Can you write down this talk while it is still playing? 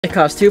It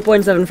costs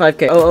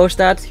 2.75k. 00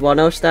 stats, 10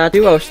 stats,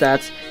 20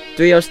 stats,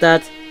 30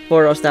 stats,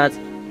 40 stats,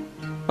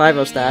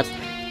 50 stats,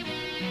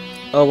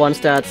 01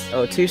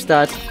 stats, 02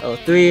 stats,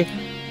 03,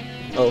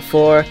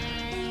 04,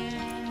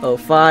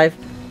 05.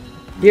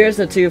 Here's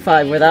the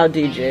 2-5 without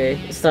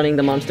DJ, stunning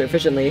the monster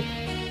efficiently.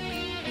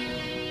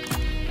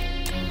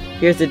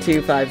 Here's the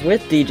 2-5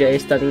 with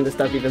DJ, stunning the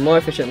stuff even more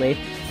efficiently.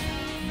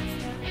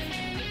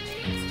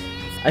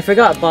 I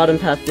forgot bottom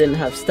path didn't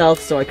have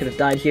stealth, so I could have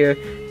died here.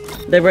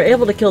 They were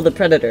able to kill the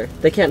Predator.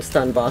 They can't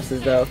stun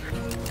bosses, though.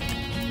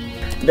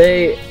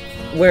 They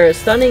were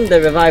stunning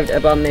the revived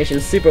Abomination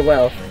super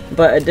well,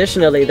 but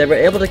additionally, they were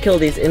able to kill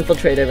these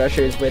Infiltrator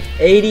Rushers with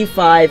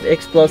 85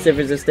 explosive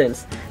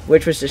resistance,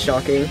 which was just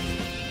shocking.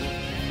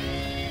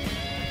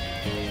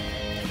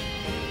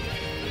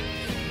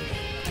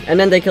 And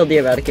then they killed the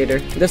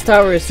Eradicator. This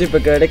tower is super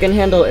good. It can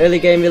handle early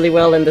game really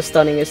well, and the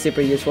stunning is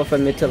super useful for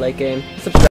mid to late game. Subscribe.